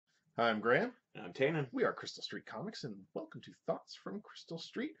I'm Graham. And I'm Tannen. We are Crystal Street Comics, and welcome to Thoughts from Crystal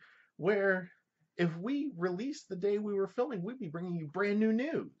Street, where if we released the day we were filming, we'd be bringing you brand new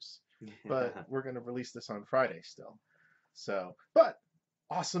news. But we're going to release this on Friday still. But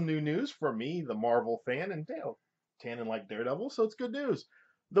awesome new news for me, the Marvel fan, and Dale Tannen like Daredevil, so it's good news.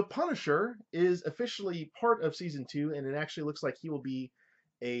 The Punisher is officially part of season 2, and it actually looks like he will be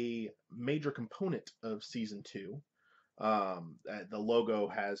a major component of season 2. The logo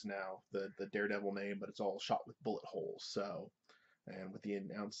has now the Daredevil name, but it's all shot with bullet holes. So, and with the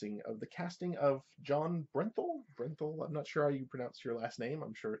announcing of the casting of John Brenthal, I'm not sure how you pronounce your last name.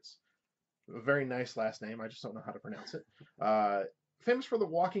 I'm sure it's a very nice last name. I just don't know how to pronounce it. Famous for The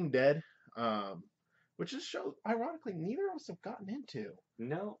Walking Dead, which is a show, ironically, neither of us have gotten into.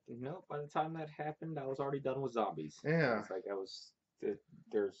 No. By the time that happened, I was already done with zombies. Yeah. It's like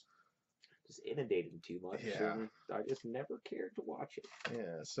there's just inundating too much, Yeah. and I just never cared to watch it.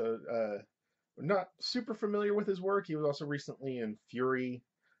 Yeah. So, not super familiar with his work. He was also recently in Fury,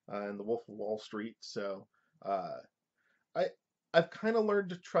 and The Wolf of Wall Street. So, uh, I I've kind of learned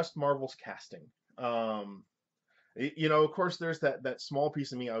to trust Marvel's casting. Of course, there's that small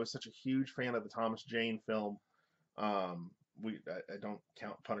piece of me. I was such a huge fan of the Thomas Jane film. I don't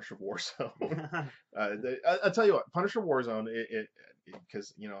count Punisher Warzone. I'll tell you what, Punisher Warzone,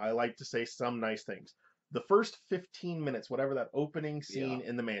 because I like to say some nice things. The first 15 minutes, whatever that opening scene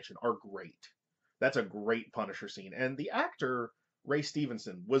in the mansion, are great. That's a great Punisher scene, and the actor Ray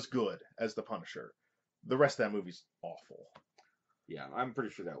Stevenson was good as the Punisher. The rest of that movie's awful. Yeah, I'm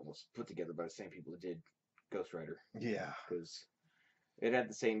pretty sure that was put together by the same people that did Ghost Rider. Yeah, because it had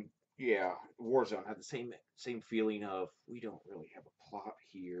the same. Yeah, Warzone had the same feeling of we don't really have a plot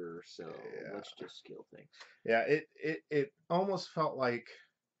here, so let's just kill things. Yeah, it almost felt like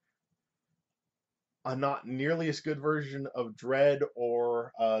a not nearly as good version of Dread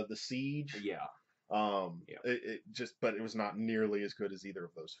or The Siege. Yeah. But it was not nearly as good as either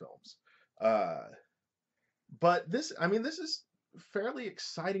of those films. But this is fairly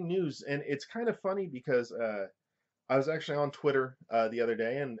exciting news, and it's kind of funny because I was actually on Twitter the other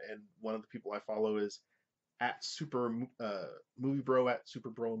day, and one of the people I follow is at Super Movie Bro at Super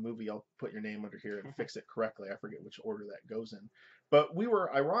Bro Movie. I'll put your name under here and fix it correctly. I forget which order that goes in. But we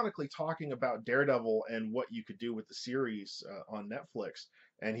were ironically talking about Daredevil and what you could do with the series on Netflix,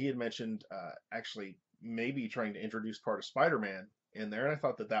 and he had mentioned actually maybe trying to introduce part of Spider-Man in there, and I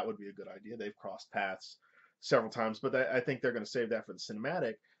thought that would be a good idea. They've crossed paths several times, but I think they're going to save that for the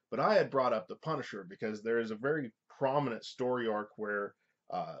cinematic. But I had brought up the Punisher because there is a very prominent story arc where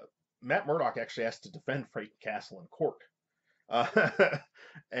Matt Murdock actually has to defend Frank Castle in court.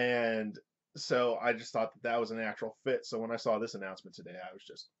 And so I just thought that was a natural fit. So when I saw this announcement today,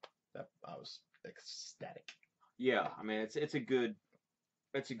 I was ecstatic. Yeah, I mean it's a good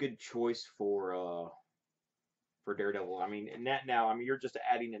choice for Daredevil. I mean, and that now, I mean, you're just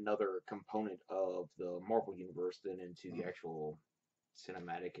adding another component of the Marvel universe then into the actual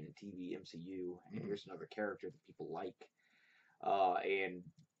cinematic and TV MCU, and here's another character that people like. And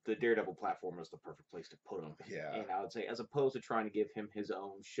the Daredevil platform is the perfect place to put him. Yeah. And I would say, as opposed to trying to give him his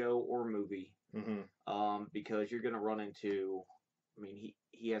own show or movie, because you're going to run into, I mean,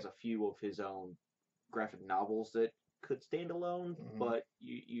 he has a few of his own graphic novels that could stand alone, but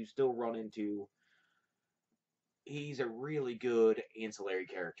you still run into. He's a really good ancillary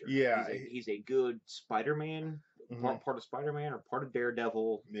character. Yeah, he's a good Spider-Man, part of Spider-Man or part of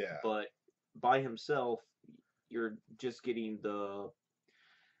Daredevil. Yeah, but by himself, you're just getting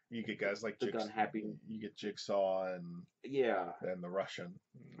you get guys like the gun happy. You get Jigsaw and the Russian.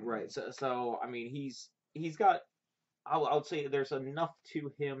 Right. So I mean, he's got. I would say there's enough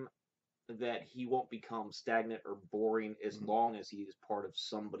to him that he won't become stagnant or boring as long as he is part of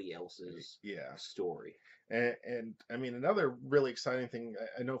somebody else's story. And I mean, another really exciting thing,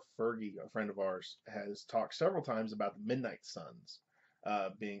 I know Fergie, a friend of ours, has talked several times about the Midnight Suns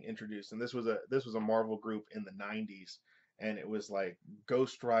being introduced, and this was a Marvel group in the '90s, and it was like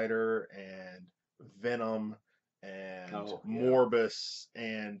Ghost Rider and Venom and Morbus,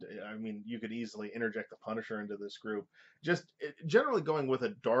 and I mean, you could easily interject the Punisher into this group. Just generally going with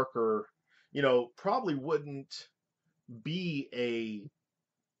a darker, probably wouldn't be a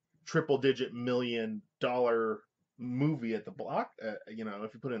triple-digit $1 million movie at the block,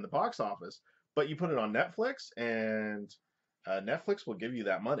 if you put it in the box office, but you put it on Netflix, and Netflix will give you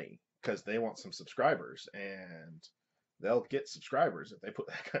that money because they want some subscribers, and they'll get subscribers if they put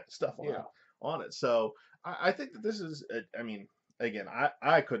that kind of stuff on it. So I think that this is, I mean, again,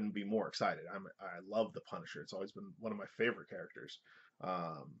 I couldn't be more excited. I love the Punisher. It's always been one of my favorite characters,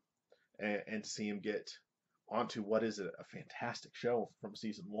 and to see him get onto what is a fantastic show from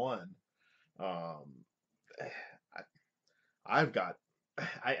season one. Um, I, I've got.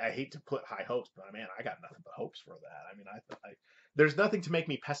 I hate to put high hopes, but man, I got nothing but hopes for that. I mean, there's nothing to make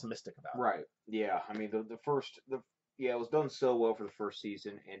me pessimistic about Right. Yeah. I mean, yeah, it was done so well for the first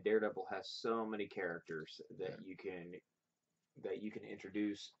season, and Daredevil has so many characters it. that you can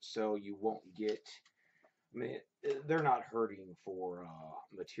introduce, so you won't get. I mean, they're not hurting for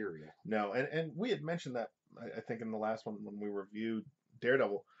material. No, and we had mentioned that I think in the last one when we reviewed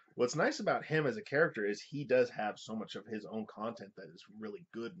Daredevil. What's nice about him as a character is he does have so much of his own content that is really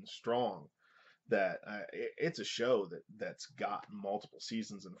good and strong that it's a show that's got multiple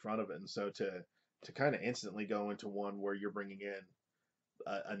seasons in front of it, and so to kind of instantly go into one where you're bringing in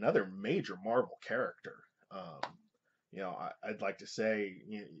another major Marvel character. I'd like to say,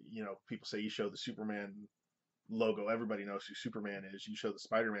 people say you show the Superman logo, everybody knows who Superman is. You show the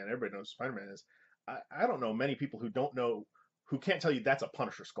Spider-Man, everybody knows who Spider-Man is. I don't know many people who don't know, who can't tell you that's a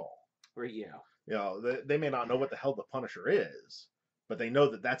Punisher skull. Right? Yeah. They may not know what the hell the Punisher is, but they know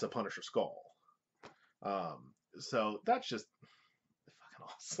that that's a Punisher skull. So that's just fucking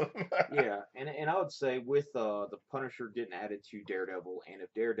awesome. Yeah, and I would say with the Punisher getting added to Daredevil, and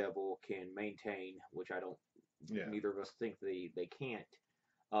if Daredevil can maintain, which I don't, Yeah. neither of us think they can't,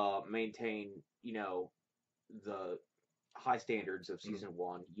 maintain, the high standards of Mm. season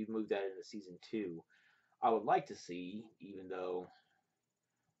one, you move that into season two. I would like to see, even though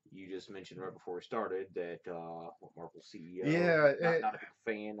you just mentioned right before we started that Marvel CEO, Yeah, not a big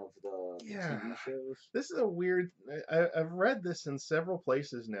fan of the yeah. TV shows. This is a weird. I've read this in several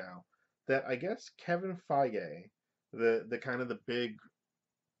places now that I guess Kevin Feige, the kind of the big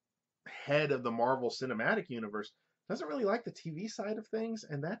head of the Marvel Cinematic Universe, doesn't really like the TV side of things,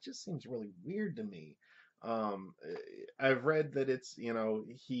 and that just seems really weird to me. Um, I've read that it's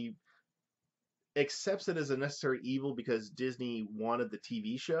he accepts it as a necessary evil because Disney wanted the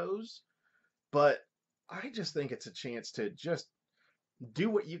TV shows, but I just think it's a chance to just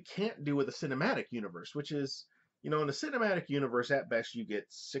do what you can't do with a cinematic universe, which is, in a cinematic universe, at best, you get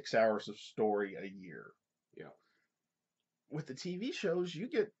 6 hours of story a year. Yeah. With the TV shows, you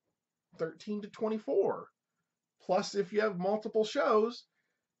get 13 to 24. Plus, if you have multiple shows,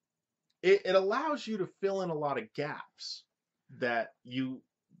 it allows you to fill in a lot of gaps that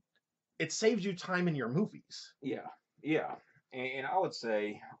it saves you time in your movies. Yeah, yeah, and I would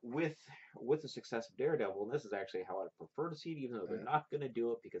say with the success of Daredevil, and this is actually how I'd prefer to see it, even though they're not going to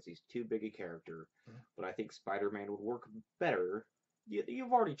do it because he's too big a character. But I think Spider-Man would work better.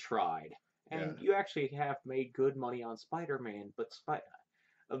 You've already tried, Yeah. and you actually have made good money on Spider-Man, but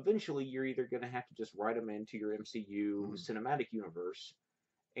eventually you're either going to have to just write him into your MCU cinematic universe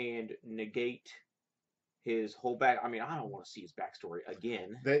and negate his whole back. I mean, I don't want to see his backstory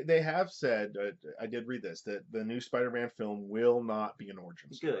again. They have said, I did read this, that the new Spider-Man film will not be an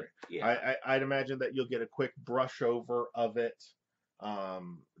origin story. Good. Yeah. I'd imagine that you'll get a quick brush over of it. All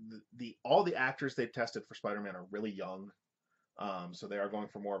the actors they've tested for Spider-Man are really young, so they are going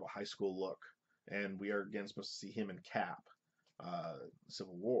for more of a high school look. And we are again supposed to see him in Cap,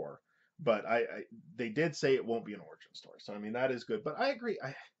 Civil War. But they did say it won't be an origin story, so I mean that is good. But I agree.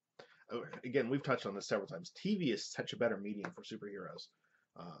 Again, we've touched on this several times. TV is such a better medium for superheroes.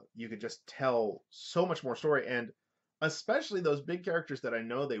 You could just tell so much more story, and especially those big characters that I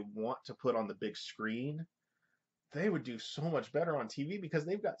know they want to put on the big screen, they would do so much better on TV because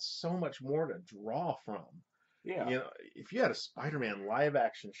they've got so much more to draw from. Yeah. If you had a Spider-Man live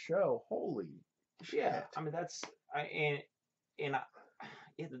action show, holy shit. Yeah. I mean that's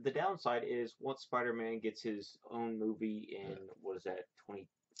the downside is once Spider-Man gets his own movie in what is that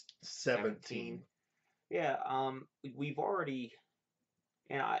 2017? Yeah. We've already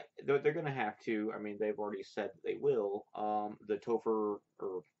and they're gonna have to. I mean they've already said that they will. The Topher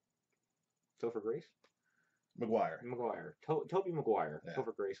Grace. Maguire. Toby Maguire. Yeah.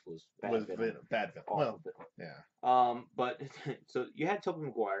 Topher Grace was bad villain. Bad villain. Well, yeah. But so you had Toby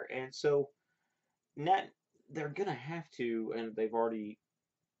Maguire, and so now they're gonna have to, and they've already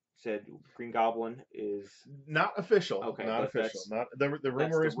said Green Goblin is not official. Okay, not official. Not the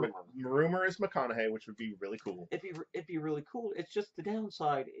rumor is rumor is McConaughey, which would be really cool. It'd be really cool. It's just the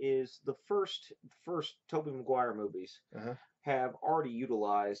downside is the first Tobey Maguire movies have already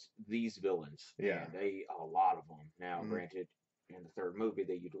utilized these villains. Yeah, and a lot of them. Now, granted, in the third movie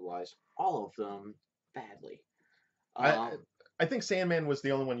they utilized all of them badly. I think Sandman was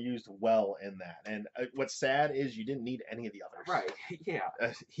the only one used well in that. And what's sad is you didn't need any of the others. Right. Yeah.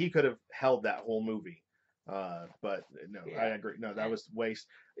 He could have held that whole movie. But no, I agree. No, that was waste.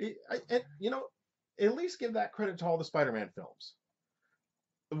 At least give that credit to all the Spider-Man films.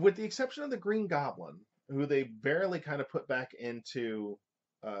 With the exception of the Green Goblin, who they barely kind of put back into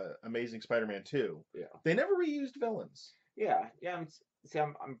Amazing Spider-Man 2. Yeah. They never reused villains. Yeah. Yeah. See,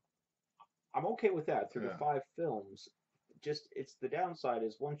 I'm okay with that through the Yeah. 5 films. Just it's the downside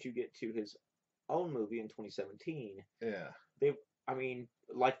is once you get to his own movie in 2017, Yeah. they, I mean,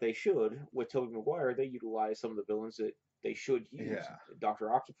 like they should with Tobey Maguire, they utilize some of the villains that they should use. Yeah.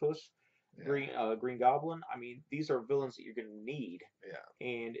 Doctor Octopus, Yeah. Green Goblin. I mean, these are villains that you're going to need, Yeah.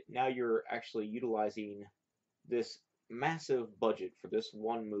 and now you're actually utilizing this massive budget for this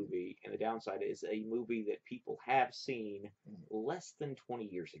one movie, and the downside is a movie that people have seen Mm. less than 20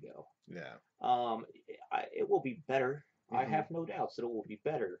 years ago. Yeah. It will be better. I Mm-hmm. have no doubts that it will be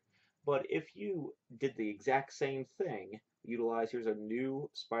better. But if you did the exact same thing, utilize here's a new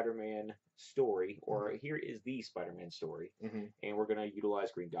Spider-Man story, or here is the Spider-Man story, Mm-hmm. and we're going to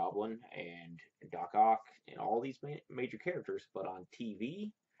utilize Green Goblin and Doc Ock and all these major characters, but on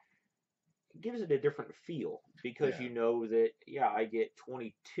TV, it gives it a different feel because Yeah. you know that, yeah, I get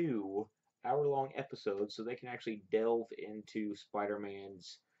 22 hour-long episodes, so they can actually delve into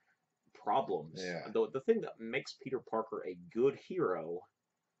Spider-Man's problems. Yeah. The thing that makes Peter Parker a good hero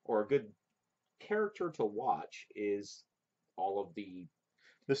or a good character to watch is all of The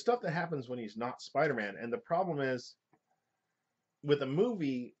stuff that happens when he's not Spider-Man, and the problem is with a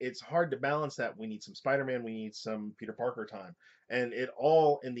movie, it's hard to balance that. We need some Spider-Man, we need some Peter Parker time, and it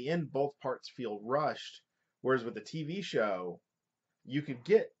all in the end, both parts feel rushed. Whereas with the TV show, you could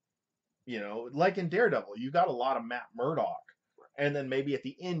get, like in Daredevil, you got a lot of Matt Murdock, and then maybe at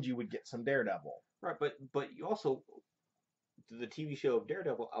the end you would get some Daredevil. right, but you also the TV show of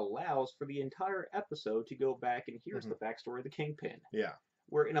Daredevil allows for the entire episode to go back and here's the backstory of the Kingpin. Yeah.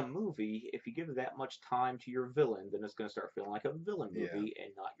 Where in a movie, if you give that much time to your villain, then it's going to start feeling like a villain movie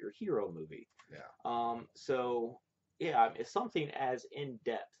and not your hero movie. Yeah. So yeah, it's something as in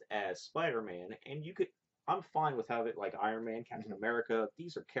depth as Spider-Man, and you could. I'm fine with having it like Iron Man, Captain America.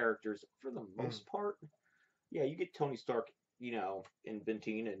 These are characters for the most part. Yeah, you get Tony Stark,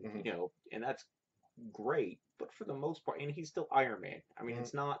 inventing and and that's great. But for the most part, and he's still Iron Man. I mean,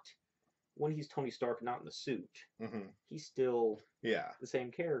 it's not when he's Tony Stark, not in the suit. He's still the same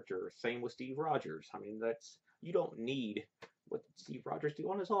character. Same with Steve Rogers. I mean, you don't need what did Steve Rogers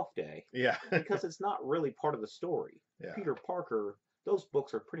do on his off day. Yeah. Because it's not really part of the story. Yeah. Peter Parker, those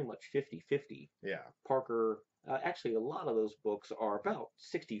books are pretty much 50-50. Yeah. Parker, actually, a lot of those books are about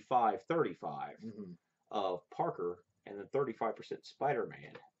 65-35 of Parker and then 35%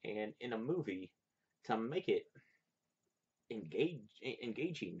 Spider-Man. And in a movie, to make it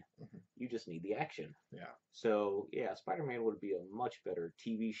engaging, you just need the action. Yeah. So yeah, Spider-Man would be a much better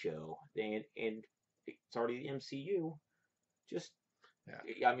TV show, and it's already the MCU. Just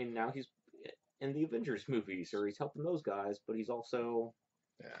I mean, now he's in the Avengers movies, or he's helping those guys, but he's also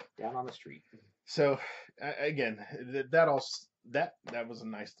down on the street. So again, that was a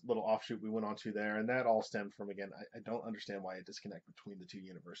nice little offshoot we went on to there, and that all stemmed from again. I don't understand why a disconnect between the two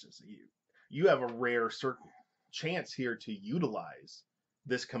universes. You have a rare certain chance here to utilize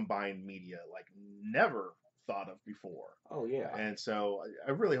this combined media like never thought of before. Oh yeah. And so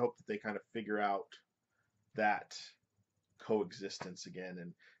I really hope that they kind of figure out that coexistence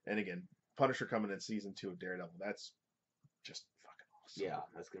again. And again, Punisher coming in season 2 of Daredevil, that's just fucking awesome. Yeah,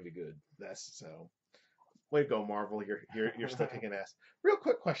 that's gonna be good. That's so. Way to go, Marvel! You're still kicking ass. Real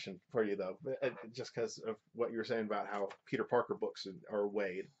quick question for you though, just because of what you were saying about how Peter Parker books are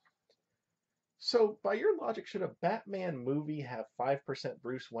weighed. So, by your logic, should a Batman movie have 5%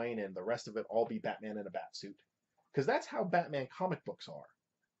 Bruce Wayne and the rest of it all be Batman in a bat suit? Because that's how Batman comic books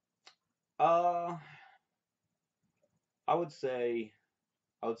are. I would say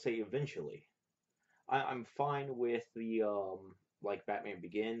eventually. I'm fine with the like Batman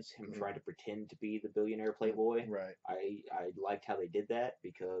Begins, him trying to pretend to be the billionaire playboy. Right. I liked how they did that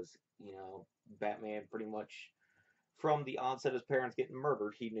because Batman pretty much from the onset of his parents getting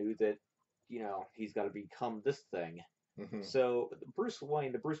murdered, he knew that he's got to become this thing. So the Bruce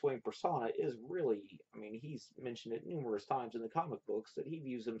Wayne persona is really, I mean, he's mentioned it numerous times in the comic books that he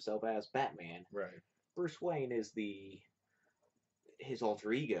views himself as Batman. Right. Bruce Wayne is his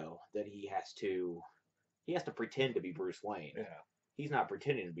alter ego that he has to pretend to be Bruce Wayne. Yeah. He's not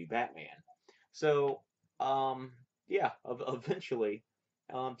pretending to be Batman. So, eventually,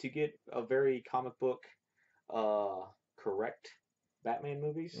 to get a very comic book correct Batman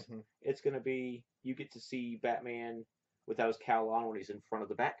movies, it's going to be you get to see Batman without his cowl on when he's in front of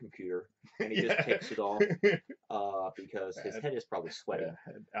the Bat computer, and he just takes it off because his head is probably sweating.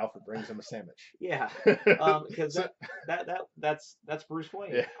 Yeah, and Alfred brings him a sandwich. Yeah, because that's Bruce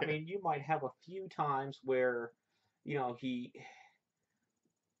Wayne. Yeah. I mean, you might have a few times where he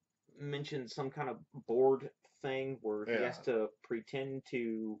mentioned some kind of board thing where he Yeah. has to pretend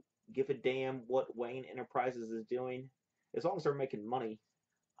to give a damn what Wayne Enterprises is doing. As long as they're making money,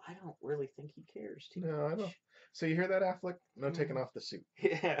 I don't really think he cares too No, I don't. much. So you hear that, Affleck? No taking Mm. off the suit.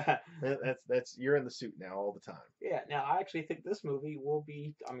 Yeah. That's you're in the suit now all the time. Yeah, now I actually think this movie will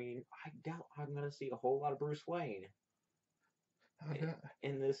be. I mean, I doubt I'm gonna see a whole lot of Bruce Wayne Okay.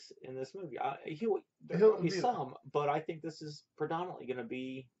 in this movie. He'll There's He'll gonna be be. some, but I think this is predominantly gonna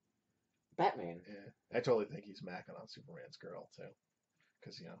be Batman. Yeah, I totally think he's macking on Superman's girl too,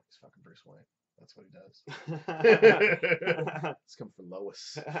 because he's fucking Bruce Wayne. That's what he does. He's coming for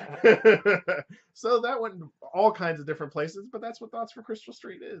Lois. So that went all kinds of different places, but that's what Thoughts for Crystal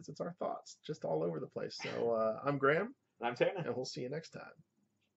Street is. It's our thoughts, just all over the place. So I'm Graham, I'm Tana. and we'll see you next time.